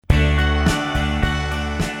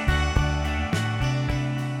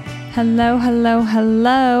Hello, hello,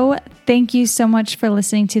 hello. Thank you so much for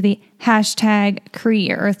listening to the hashtag Create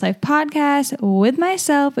Your Earth Life podcast with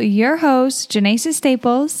myself, your host, Janaisa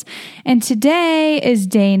Staples. And today is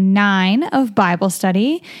day 9 of Bible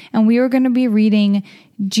study, and we are going to be reading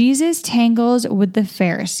Jesus Tangles with the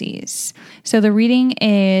Pharisees. So the reading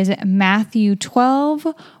is Matthew 12,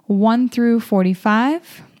 1 through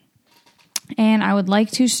 45. And I would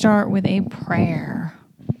like to start with a prayer.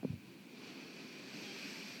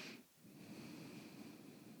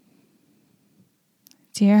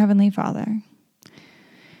 Dear Heavenly Father,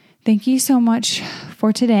 thank you so much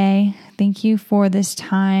for today. Thank you for this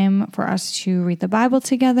time for us to read the Bible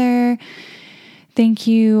together. Thank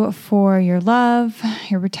you for your love,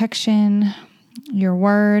 your protection, your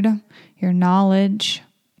word, your knowledge.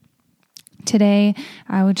 Today,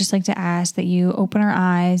 I would just like to ask that you open our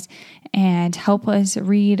eyes and help us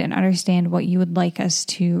read and understand what you would like us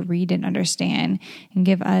to read and understand, and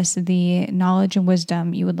give us the knowledge and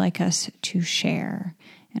wisdom you would like us to share.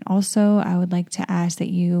 And also, I would like to ask that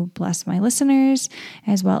you bless my listeners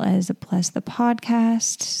as well as bless the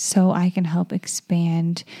podcast so I can help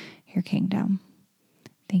expand your kingdom.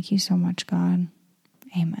 Thank you so much, God.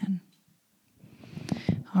 Amen.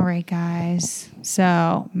 All right, guys.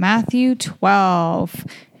 So, Matthew 12.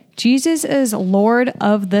 Jesus is Lord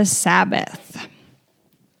of the Sabbath.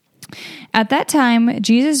 At that time,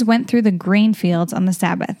 Jesus went through the grain fields on the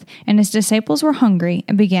Sabbath, and his disciples were hungry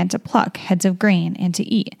and began to pluck heads of grain and to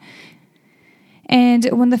eat. And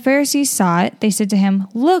when the Pharisees saw it, they said to him,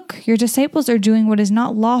 "Look, your disciples are doing what is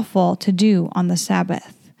not lawful to do on the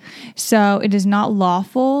Sabbath." So it is not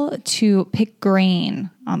lawful to pick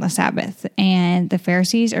grain on the Sabbath. And the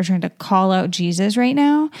Pharisees are trying to call out Jesus right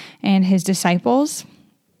now and his disciples.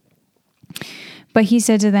 But he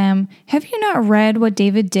said to them, "Have you not read what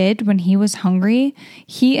David did when he was hungry,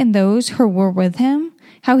 he and those who were with him?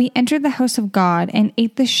 How he entered the house of God and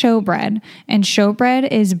ate the showbread." And showbread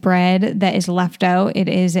is bread that is left out. It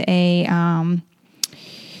is an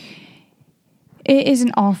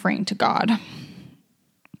offering to God.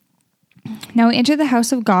 Now he entered the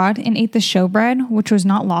house of God and ate the showbread, which was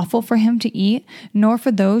not lawful for him to eat, nor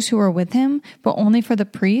for those who were with him, but only for the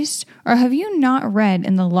priests. Or have you not read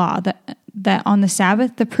in the law that on the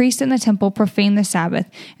Sabbath the priests in the temple profane the Sabbath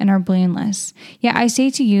and are blameless? Yet I say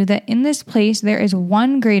to you that in this place there is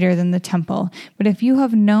one greater than the temple. But if you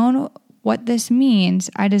have known what this means,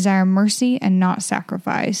 I desire mercy and not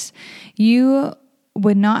sacrifice, you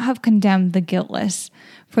would not have condemned the guiltless.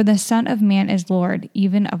 For the Son of Man is Lord,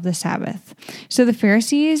 even of the Sabbath. So the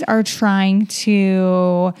Pharisees are trying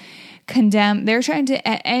to condemn. They're trying to,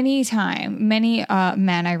 at any time, many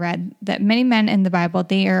men, I read that many men in the Bible,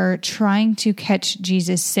 they are trying to catch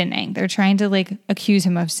Jesus sinning. They're trying to accuse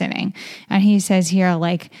him of sinning. And he says here,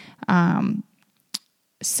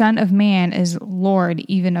 Son of Man is Lord,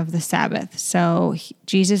 even of the Sabbath. So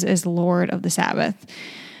Jesus is Lord of the Sabbath.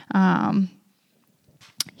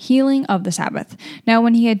 Healing of the Sabbath. Now,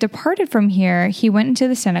 when he had departed from here, he went into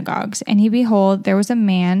the synagogues, and behold, there was a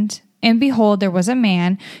man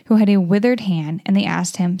who had a withered hand, and they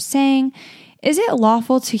asked him, saying, "Is it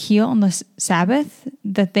lawful to heal on the Sabbath?"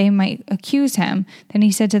 that they might accuse him. Then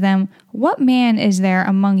he said to them, "What man is there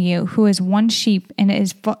among you who has one sheep, and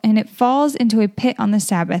it falls into a pit on the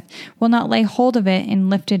Sabbath, will not lay hold of it and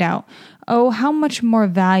lift it out? Oh, how much more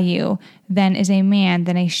value then is a man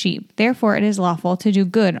than a sheep? Therefore it is lawful to do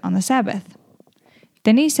good on the Sabbath."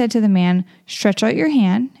 Then he said to the man, "Stretch out your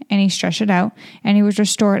hand." And he stretched it out, and he was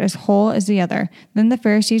restored as whole as the other. Then the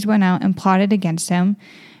Pharisees went out and plotted against him,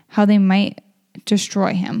 how they might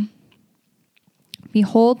destroy him.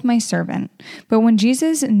 "Behold my servant." But when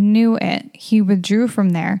Jesus knew it, he withdrew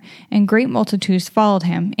from there, and great multitudes followed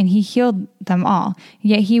him, and he healed them all.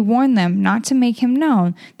 Yet he warned them not to make him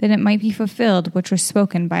known, that it might be fulfilled which was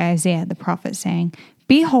spoken by Isaiah the prophet, saying,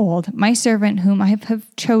 "Behold, my servant whom I have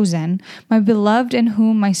chosen, my beloved in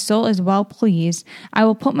whom my soul is well pleased. I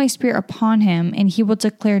will put my spirit upon him, and he will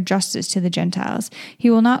declare justice to the Gentiles. He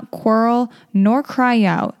will not quarrel nor cry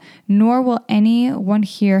out, nor will anyone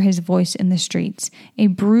hear his voice in the streets. A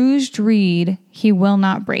bruised reed he will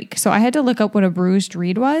not break." So I had to look up what a bruised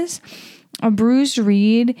reed was. A bruised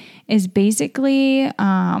reed is basically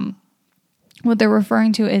what they're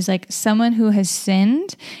referring to is someone who has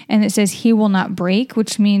sinned, and it says he will not break,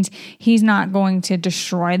 which means he's not going to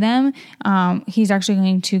destroy them. He's actually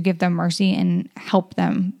going to give them mercy and help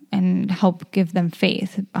them and help give them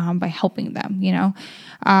faith by helping them,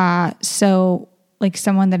 So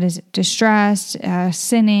someone that is distressed,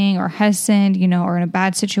 sinning, or has sinned, or in a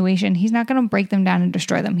bad situation, he's not going to break them down and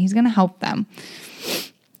destroy them. He's going to help them.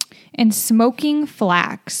 and smoking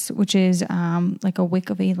flax, which is like a wick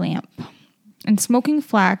of a lamp. And smoking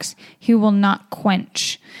flax he will not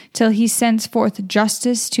quench till he sends forth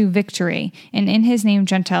justice to victory, and in his name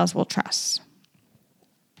Gentiles will trust.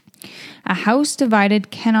 A house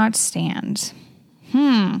divided cannot stand.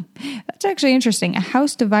 That's actually interesting. A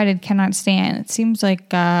house divided cannot stand. It seems like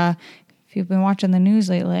if you've been watching the news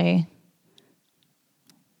lately,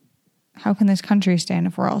 how can this country stand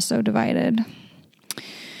if we're all so divided?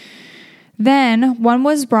 Then one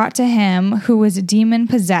was brought to him who was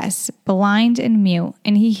demon-possessed, blind and mute,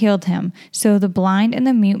 and he healed him. So the blind and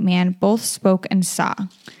the mute man both spoke and saw.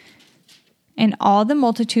 And all the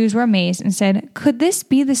multitudes were amazed and said, "Could this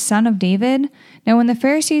be the son of David?" Now when the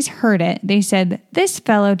Pharisees heard it, they said, "This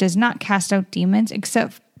fellow does not cast out demons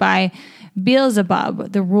except by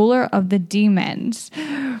Beelzebub, the ruler of the demons."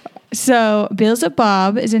 So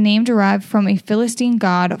Beelzebub is a name derived from a Philistine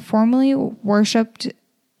god formerly worshipped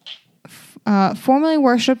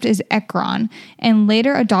as Ekron, and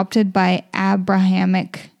later adopted by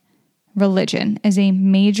Abrahamic religion as a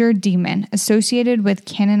major demon associated with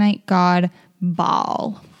Canaanite god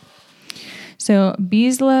Baal. So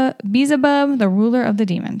Beelzebub, the ruler of the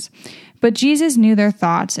demons. But Jesus knew their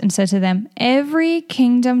thoughts and said to them, "Every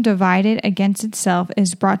kingdom divided against itself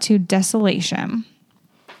is brought to desolation."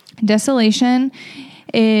 Desolation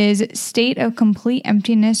is state of complete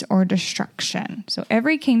emptiness or destruction. So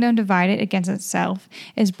every kingdom divided against itself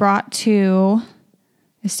is brought to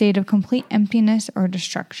a state of complete emptiness or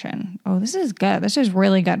destruction. Oh, this is good. This is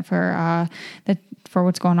really good for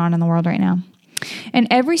what's going on in the world right now. And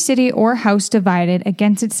every city or house divided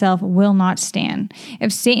against itself will not stand.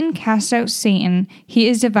 If Satan cast out Satan, he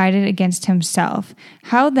is divided against himself.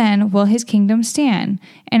 How then will his kingdom stand?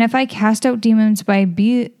 And if I cast out demons by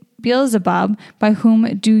Beelzebub, by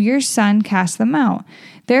whom do your son cast them out?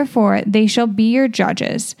 Therefore they shall be your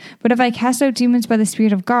judges. But if I cast out demons by the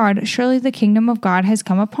Spirit of God, surely the kingdom of God has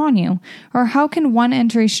come upon you. Or how can one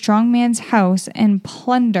enter a strong man's house and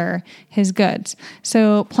plunder his goods?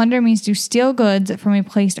 So plunder means to steal goods from a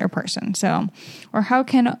place or person. Or how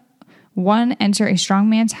can one enter a strong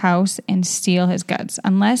man's house and steal his goods,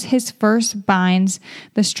 unless his first binds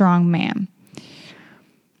the strong man?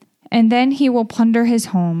 And then he will plunder his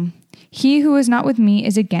home. He who is not with me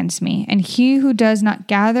is against me, and he who does not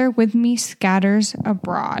gather with me scatters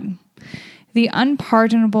abroad. The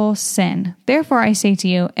unpardonable sin. Therefore I say to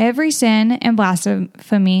you, every sin and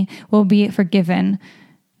blasphemy will be forgiven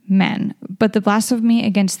men, but the blasphemy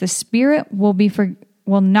against the Spirit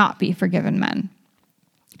will not be forgiven men.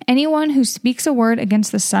 Anyone who speaks a word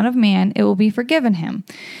against the Son of Man, it will be forgiven him.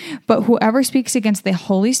 But whoever speaks against the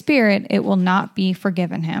Holy Spirit, it will not be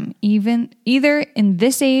forgiven him, either in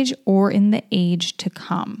this age or in the age to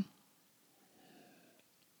come.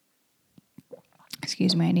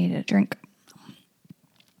 Excuse me, I needed a drink.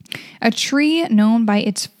 A tree known by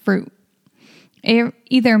its fruit.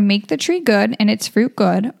 Either make the tree good and its fruit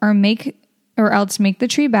good, or else make the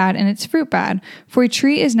tree bad and its fruit bad. For a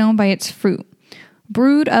tree is known by its fruit.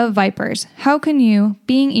 Brood of vipers, how can you,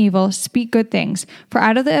 being evil, speak good things? For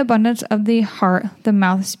out of the abundance of the heart the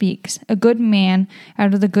mouth speaks. A good man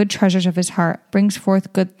out of the good treasures of his heart brings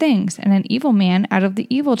forth good things, and an evil man out of the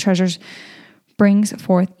evil treasures brings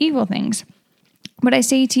forth evil things. But I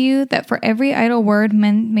say to you that for every idle word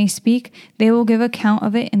men may speak, they will give account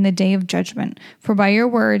of it in the day of judgment. For by your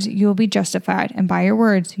words you will be justified, and by your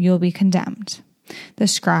words you will be condemned. The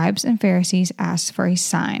scribes and Pharisees asked for a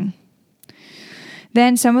sign.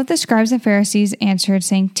 Then some of the scribes and Pharisees answered,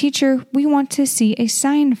 saying, "Teacher, we want to see a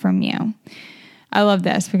sign from you." I love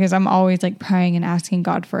this because I'm always praying and asking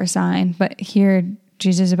God for a sign. But here,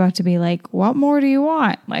 Jesus is about to be like, "What more do you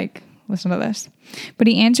want?" Listen to this. But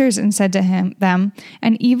he answers and said to them,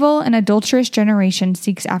 "An evil and adulterous generation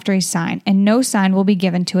seeks after a sign, and no sign will be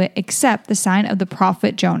given to it except the sign of the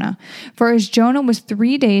prophet Jonah. For as Jonah was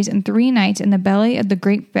 3 days and 3 nights in the belly of the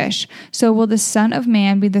great fish, so will the Son of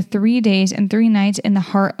Man be the 3 days and 3 nights in the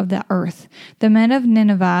heart of the earth. The men of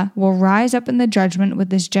Nineveh will rise up in the judgment with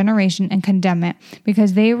this generation and condemn it,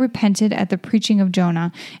 because they repented at the preaching of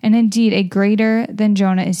Jonah. And indeed, a greater than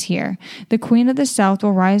Jonah is here. The queen of the south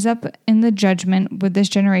will rise up in the judgment with this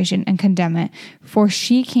generation and condemn it, for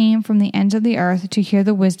she came from the ends of the earth to hear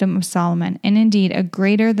the wisdom of Solomon, and indeed a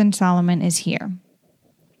greater than Solomon is here."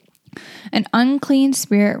 An unclean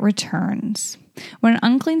spirit returns. When an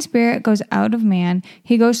unclean spirit goes out of man,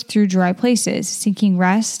 he goes through dry places, seeking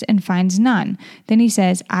rest and finds none. Then he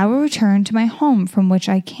says, I will return to my home from which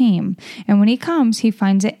I came. And when he comes, he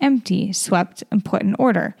finds it empty, swept, and put in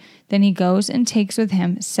order. Then he goes and takes with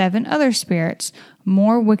him 7 other spirits,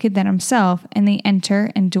 more wicked than himself, and they enter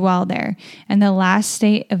and dwell there. And the last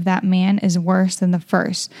state of that man is worse than the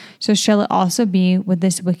first. So shall it also be with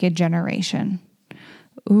this wicked generation.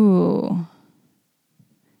 Ooh.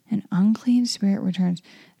 An unclean spirit returns.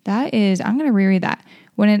 That is, I'm going to reread that.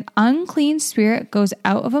 When an unclean spirit goes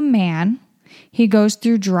out of a man, he goes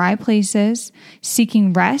through dry places,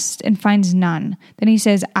 seeking rest and finds none. Then he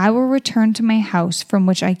says, I will return to my house from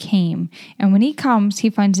which I came. And when he comes, he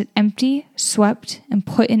finds it empty, swept, and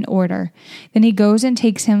put in order. Then he goes and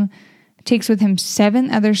takes with him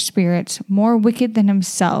 7 other spirits, more wicked than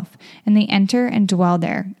himself, and they enter and dwell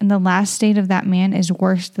there. And the last state of that man is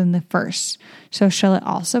worse than the first. So shall it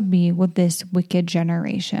also be with this wicked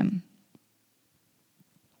generation.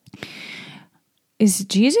 Is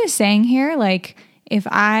Jesus saying here, like, if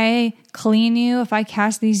I clean you, if I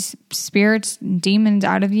cast these spirits and demons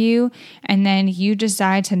out of you, and then you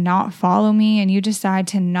decide to not follow me and you decide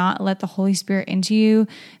to not let the Holy Spirit into you,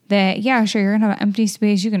 that, yeah, sure, you're going to have an empty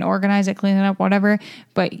space. You can organize it, clean it up, whatever,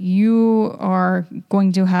 but you are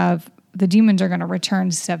going to have, the demons are going to return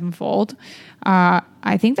 7-fold.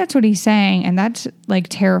 I think that's what he's saying, and that's, like,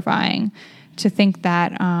 terrifying to think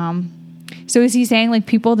that. So is he saying, like,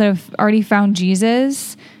 people that have already found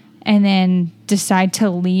Jesus and then decide to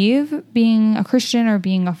leave being a Christian or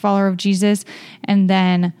being a follower of Jesus, and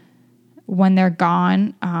then when they're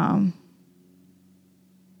gone,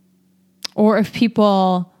 or if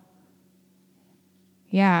people,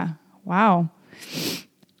 yeah, wow,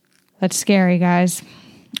 that's scary, guys.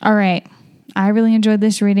 All right, I really enjoyed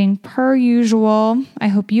this reading per usual. I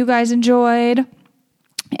hope you guys enjoyed,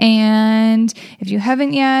 and if you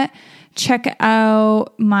haven't yet, check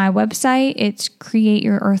out my website. It's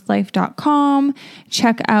createyourearthlife.com.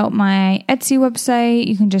 Check out my Etsy website.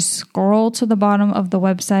 You can just scroll to the bottom of the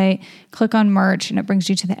website, click on merch, and it brings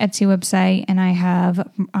you to the Etsy website. And I have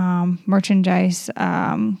merchandise,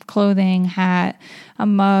 clothing, hat, a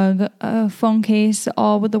mug, a phone case,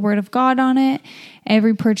 all with the Word of God on it.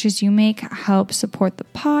 Every purchase you make helps support the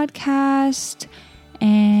podcast.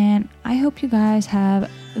 And I hope you guys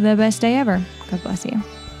have the best day ever. God bless you.